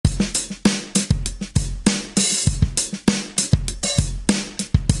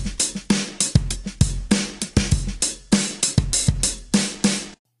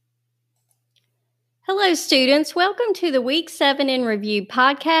Hello, students. Welcome to the Week 7 in Review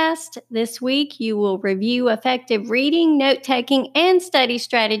podcast. This week, you will review effective reading, note taking, and study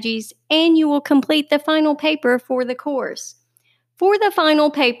strategies, and you will complete the final paper for the course. For the final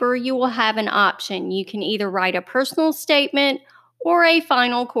paper, you will have an option. You can either write a personal statement or a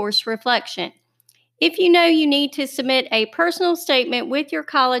final course reflection. If you know you need to submit a personal statement with your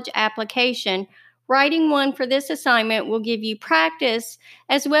college application, writing one for this assignment will give you practice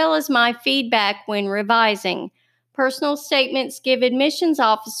as well as my feedback when revising. Personal statements give admissions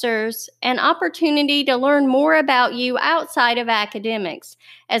officers an opportunity to learn more about you outside of academics.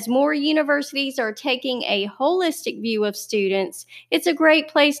 As more universities are taking a holistic view of students, it's a great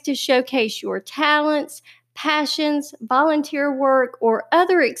place to showcase your talents, passions, volunteer work, or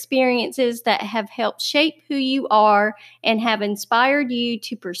other experiences that have helped shape who you are and have inspired you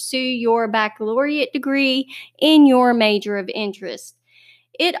to pursue your baccalaureate degree in your major of interest.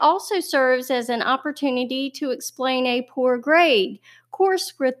 It also serves as an opportunity to explain a poor grade,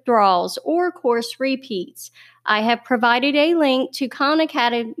 course withdrawals, or course repeats. I have provided a link to Khan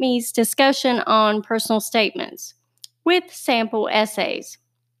Academy's discussion on personal statements with sample essays.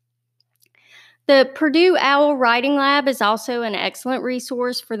 The Purdue OWL Writing Lab is also an excellent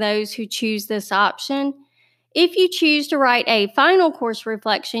resource for those who choose this option. If you choose to write a final course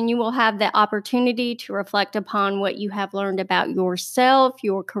reflection, you will have the opportunity to reflect upon what you have learned about yourself,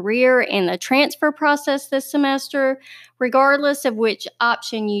 your career, and the transfer process this semester. Regardless of which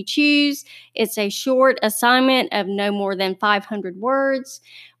option you choose, it's a short assignment of no more than 500 words.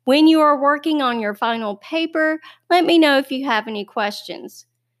 When you are working on your final paper, let me know if you have any questions.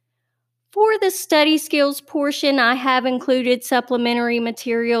 For the study skills portion, I have included supplementary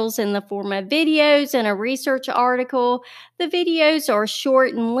materials in the form of videos and a research article. The videos are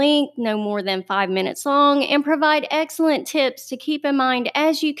short in length, no more than 5 minutes long, and provide excellent tips to keep in mind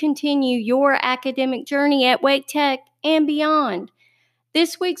as you continue your academic journey at Wake Tech and beyond.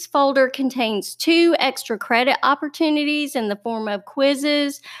 This week's folder contains 2 extra credit opportunities in the form of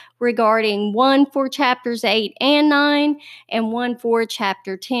quizzes regarding one for chapters 8 and 9 and one for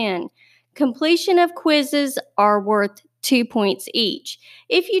chapter 10. Completion of quizzes are worth 2 points each.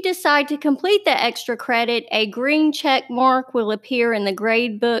 If you decide to complete the extra credit, a green check mark will appear in the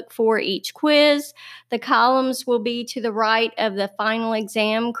grade book for each quiz. The columns will be to the right of the final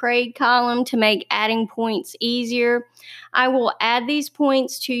exam grade column to make adding points easier. I will add these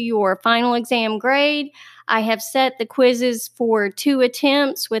points to your final exam grade. I have set the quizzes for 2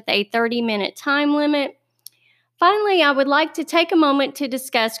 attempts with a 30-minute time limit. Finally, I would like to take a moment to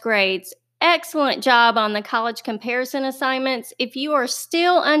discuss grades. Excellent job on the college comparison assignments. If you are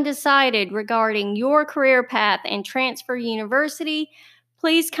still undecided regarding your career path and transfer university,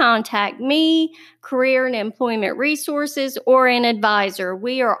 please contact me, Career and Employment Resources, or an advisor.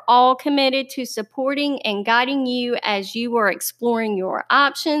 We are all committed to supporting and guiding you as you are exploring your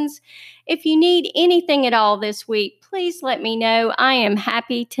options. If you need anything at all this week, please let me know. I am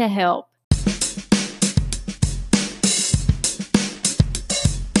happy to help.